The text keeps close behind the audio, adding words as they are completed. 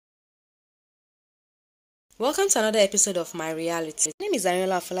Welcome to another episode of My Reality. My name is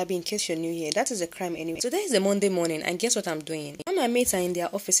Daniela Afolabi, in case you're new here. That is a crime anyway. Today is a Monday morning, and guess what I'm doing? While my mates are in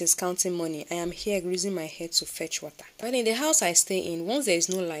their offices counting money, I am here using my head to fetch water. Well, in the house I stay in, once there is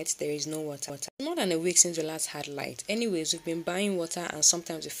no light, there is no water. It's more than a week since we last had light. Anyways, we've been buying water and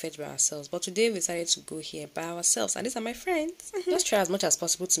sometimes we fetch by ourselves. But today we decided to go here by ourselves, and these are my friends. Just try as much as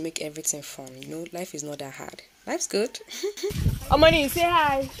possible to make everything fun. You know, life is not that hard. Life's good. Amani, say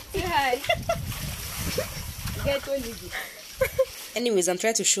hi. Say hi. Anyways, I'm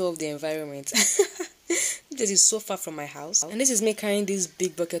trying to show off the environment. This is so far from my house, and this is me carrying this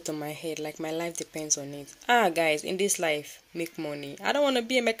big bucket on my head like my life depends on it. Guys, in this life, make money. I don't want to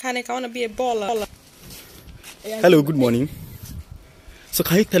be a mechanic, I want to be a baller. Hello, good morning. So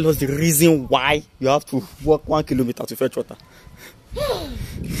can you tell us the reason why you have to walk 1 kilometer to fetch water?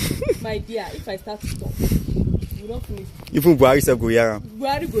 My dear, if I start to talk, you don't finish. Even Buhari self go here.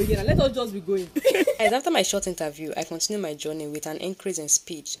 Buhari go here. Let us just be going. Guys, after my short interview, I continued my journey with an increase in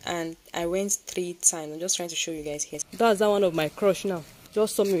speed, and I went 3 times. I'm just trying to show you guys here. That's that one of my crush now.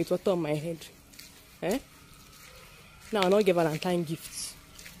 Just saw me with water on my head. Now I'll not give Valentine gifts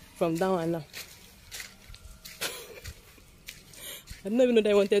from down and now. I didn't even know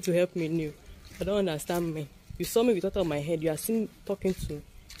they wanted to help me new. I don't understand me. You saw me with water on my head. You are still talking to.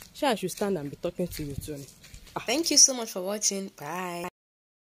 Sure, I should stand and be talking to you too. Thank you so much for watching. Bye.